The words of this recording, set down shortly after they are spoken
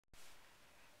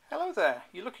Hello there,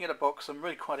 you're looking at a box I'm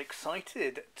really quite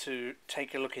excited to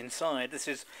take a look inside. This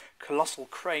is Colossal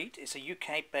Crate. It's a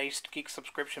UK based Geek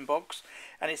subscription box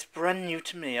and it's brand new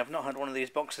to me. I've not had one of these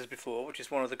boxes before, which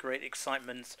is one of the great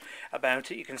excitements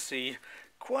about it. You can see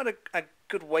quite a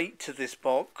good weight to this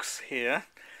box here.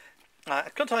 I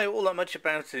can't tell you all that much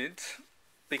about it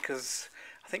because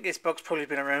I think this box probably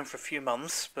been around for a few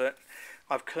months, but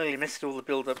I've clearly missed all the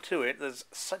build up to it. There's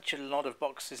such a lot of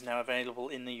boxes now available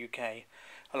in the UK.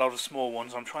 A lot of small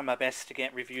ones. I'm trying my best to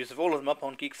get reviews of all of them up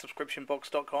on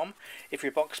geeksubscriptionbox.com. If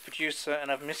you're a box producer and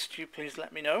I've missed you, please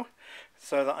let me know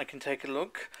so that I can take a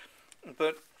look.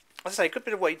 But as I say, a good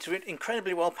bit of weight to it,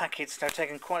 incredibly well packaged. I've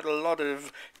taken quite a lot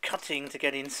of cutting to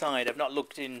get inside. I've not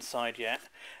looked inside yet.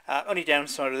 Only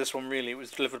downside of this one really, it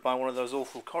was delivered by one of those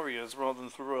awful couriers rather than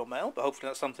through Royal Mail, but hopefully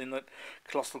that's something that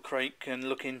Colossal Crate can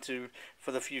look into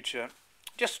for the future.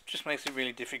 Just makes it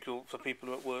really difficult for people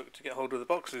who are at work to get hold of the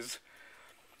boxes.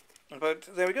 But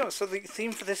there we go. So the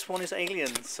theme for this one is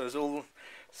aliens. So there's all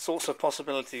sorts of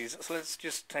possibilities. So let's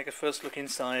just take a first look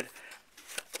inside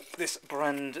this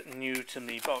brand new to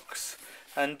me box.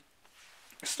 And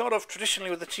start off traditionally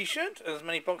with a t-shirt, as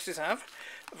many boxes have.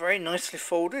 Very nicely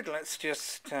folded. Let's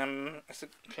just, it's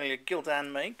clearly a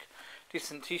Gildan make.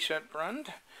 Decent t-shirt brand.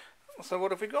 So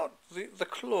what have we got? The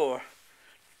claw.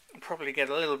 Probably get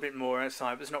a little bit more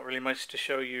outside, but there's not really much to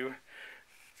show you.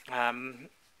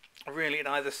 Really at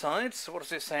either side. So what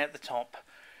does it say at the top?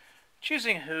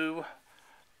 Choosing who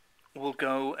will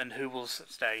go and who will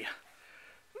stay.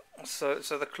 So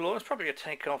the claw is probably a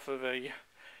takeoff of a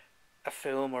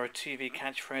film or a TV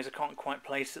catchphrase. I can't quite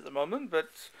place it at the moment,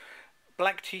 but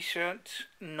black t-shirt,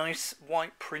 nice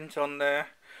white print on there,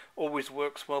 always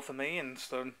works well for me, and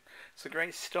so it's a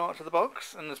great start to the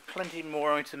box, and there's plenty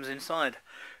more items inside.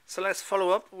 So let's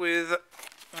follow up with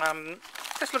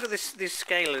let's look at these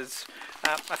scalers.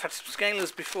 I've had some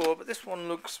scalers before, but this one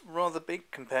looks rather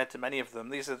big compared to many of them.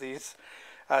 These are these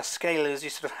scalers, you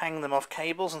sort of hang them off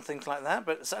cables and things like that,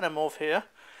 but Xenomorph here,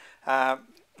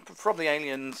 from the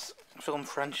Aliens film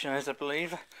franchise, I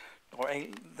believe, or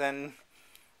then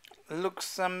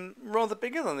looks rather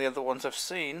bigger than the other ones I've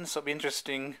seen, so it'll be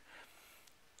interesting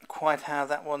quite how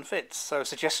that one fits. So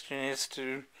suggestion is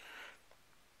to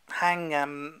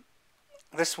hang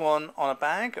this one on a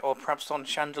bag, or perhaps on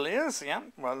chandeliers. Yeah,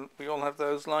 well, we all have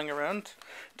those lying around.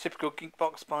 Typical geek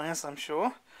box buyers, I'm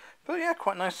sure. But yeah,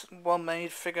 quite nice,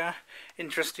 well-made figure.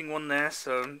 Interesting one there,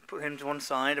 so put him to one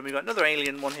side. And we've got another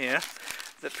alien one here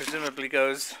that presumably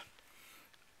goes,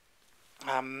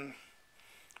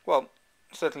 well,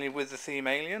 certainly with the theme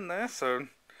alien there. So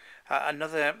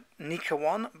another Nika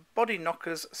one, body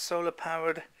knockers, solar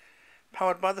powered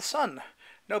by the sun.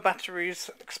 No batteries,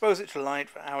 expose it to light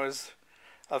for hours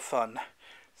of fun.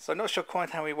 So not sure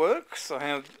quite how he works, or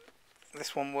how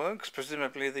this one works.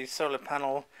 Presumably the solar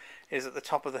panel is at the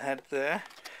top of the head there.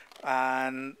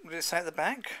 And what did it say at the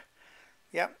back?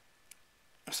 Yep.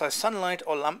 So sunlight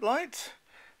or lamplight.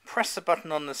 Press the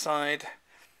button on the side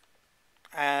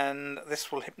and this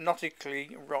will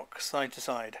hypnotically rock side to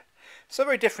side. So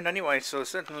very different anyway, so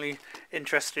certainly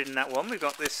interested in that one. We've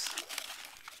got this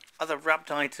other wrapped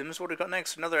items. What have we got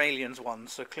next? Another aliens one.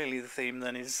 So clearly the theme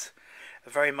then is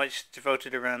very much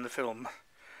devoted around the film.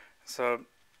 So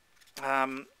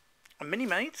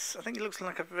Mini-Mates, I think it looks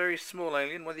like a very small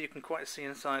alien, whether you can quite see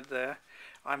inside there.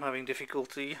 I'm having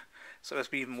difficulty, so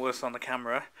it's even worse on the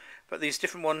camera. But these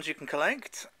different ones you can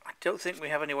collect. I don't think we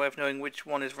have any way of knowing which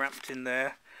one is wrapped in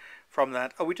there from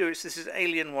that. Oh, we do. This is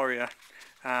Alien Warrior.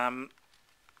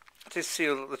 It is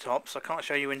sealed at the top, so I can't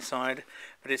show you inside.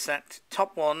 But it's that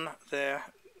top one there.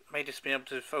 May just be able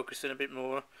to focus in a bit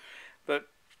more. But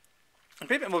a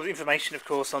bit more information, of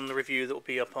course, on the review that will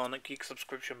be up on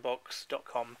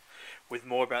geeksubscriptionbox.com with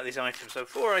more about these items. So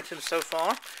 4 items so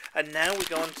far, and now we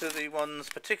go on to the ones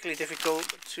particularly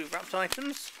difficult to wrapped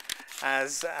items,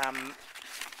 as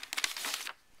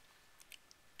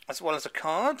well as a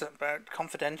card, about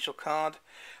confidential card,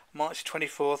 March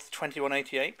 24th,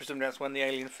 2188. Presumably that's when the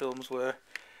Alien films were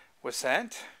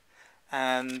set,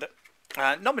 and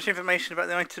not much information about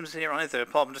the items here either,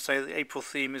 apart from to say that the April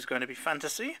theme is going to be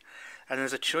fantasy, and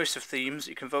there's a choice of themes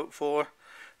you can vote for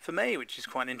May, which is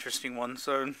quite an interesting one.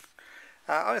 So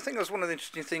I think that's one of the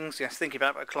interesting things, yes, thinking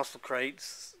about Colossal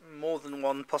Crates, more than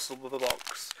one possible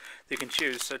box that you can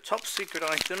choose. So top secret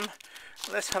item,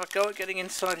 let's have a go at getting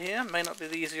inside here. May not be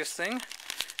the easiest thing,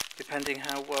 depending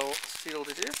how well sealed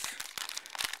it is.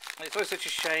 It's always such a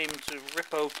shame to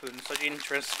rip open such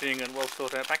interesting and well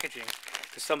thought out packaging,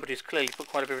 because somebody's clearly put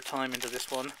quite a bit of time into this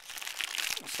one.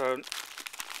 So,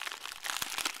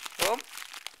 well,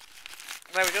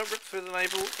 there we go, rip through the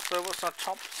label. So what's our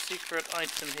top secret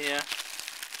item here?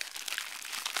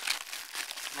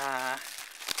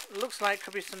 Looks like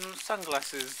could be some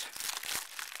sunglasses.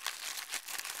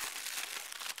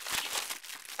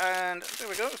 And there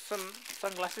we go, some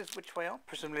sunglasses. Which way up?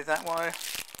 Presumably that way.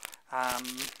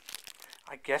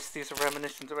 I guess these are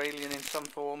reminiscent of Alien in some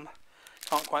form.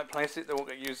 Can't quite place it, they won't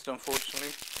get used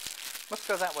unfortunately. Let's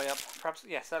go that way up. Perhaps,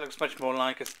 yes, that looks much more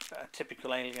like a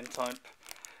typical Alien type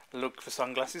look for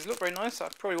sunglasses. Look very nice. I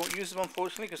probably won't use them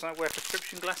unfortunately because I wear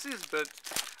prescription glasses, but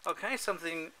okay,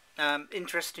 something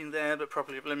interesting there, but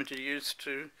probably of limited use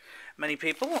to many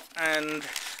people. And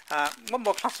one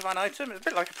more classified item. It's a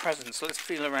bit like a present, so let's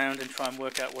feel around and try and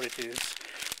work out what it is.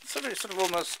 It's sort of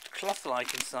almost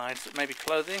cloth-like inside, so it may be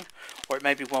clothing or it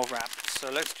may be well wrapped. So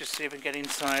let's just see if we can get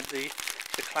inside the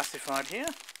classified here.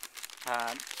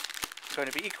 It's going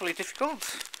to be equally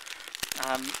difficult.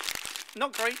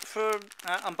 Not great for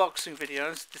unboxing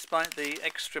videos, despite the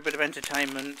extra bit of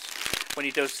entertainment when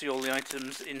you don't see all the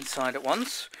items inside at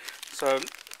once. So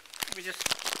let me just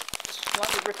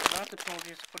slightly rip it out.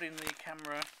 Apologies for putting the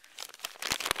camera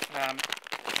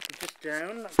just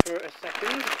down for a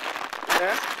second.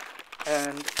 There.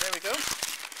 And there we go.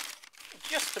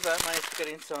 Just about managed to get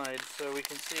inside, so we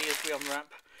can see as we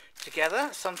unwrap together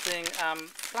something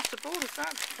flattable. Is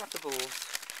that flattables?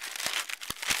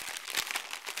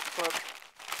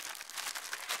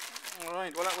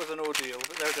 Alright, well that was an ordeal,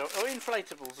 but there we go. Oh,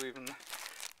 inflatables even.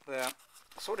 There.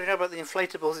 So what do you know about the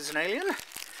inflatables? It's an Alien.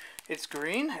 It's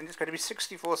green, and it's going to be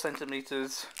 64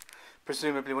 centimetres.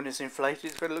 Presumably when it's inflated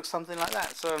it's going to look something like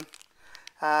that. So,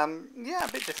 yeah,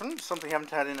 a bit different. Something I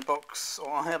haven't had in a box,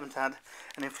 or I haven't had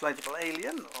an inflatable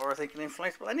Alien, or I think an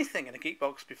inflatable anything in a Geek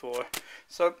box before.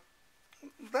 So,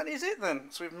 that is it then.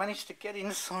 So we've managed to get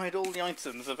inside all the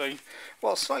items of a,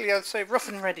 well, slightly I'd say rough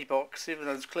and ready box, even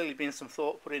though there's clearly been some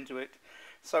thought put into it.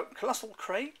 So Colossal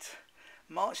Crate,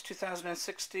 March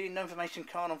 2016, no information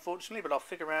card unfortunately, but I'll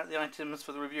figure out the items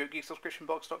for the review at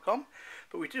geeksubscriptionbox.com.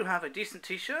 But we do have a decent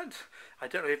t-shirt. I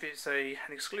don't know if it's an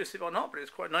exclusive or not, but it's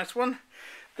quite a nice one.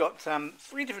 Got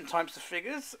 3 different types of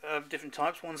figures of different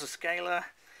types. One's a scalar,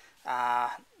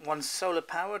 one's solar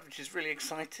powered, which is really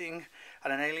exciting,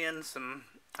 and an alien, some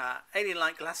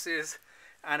alien-like glasses,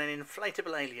 and an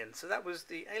inflatable alien. So that was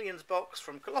the Aliens box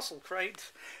from Colossal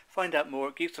Crate. Find out more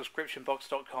at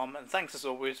geeksubscriptionbox.com, and thanks as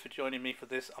always for joining me for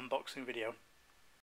this unboxing video.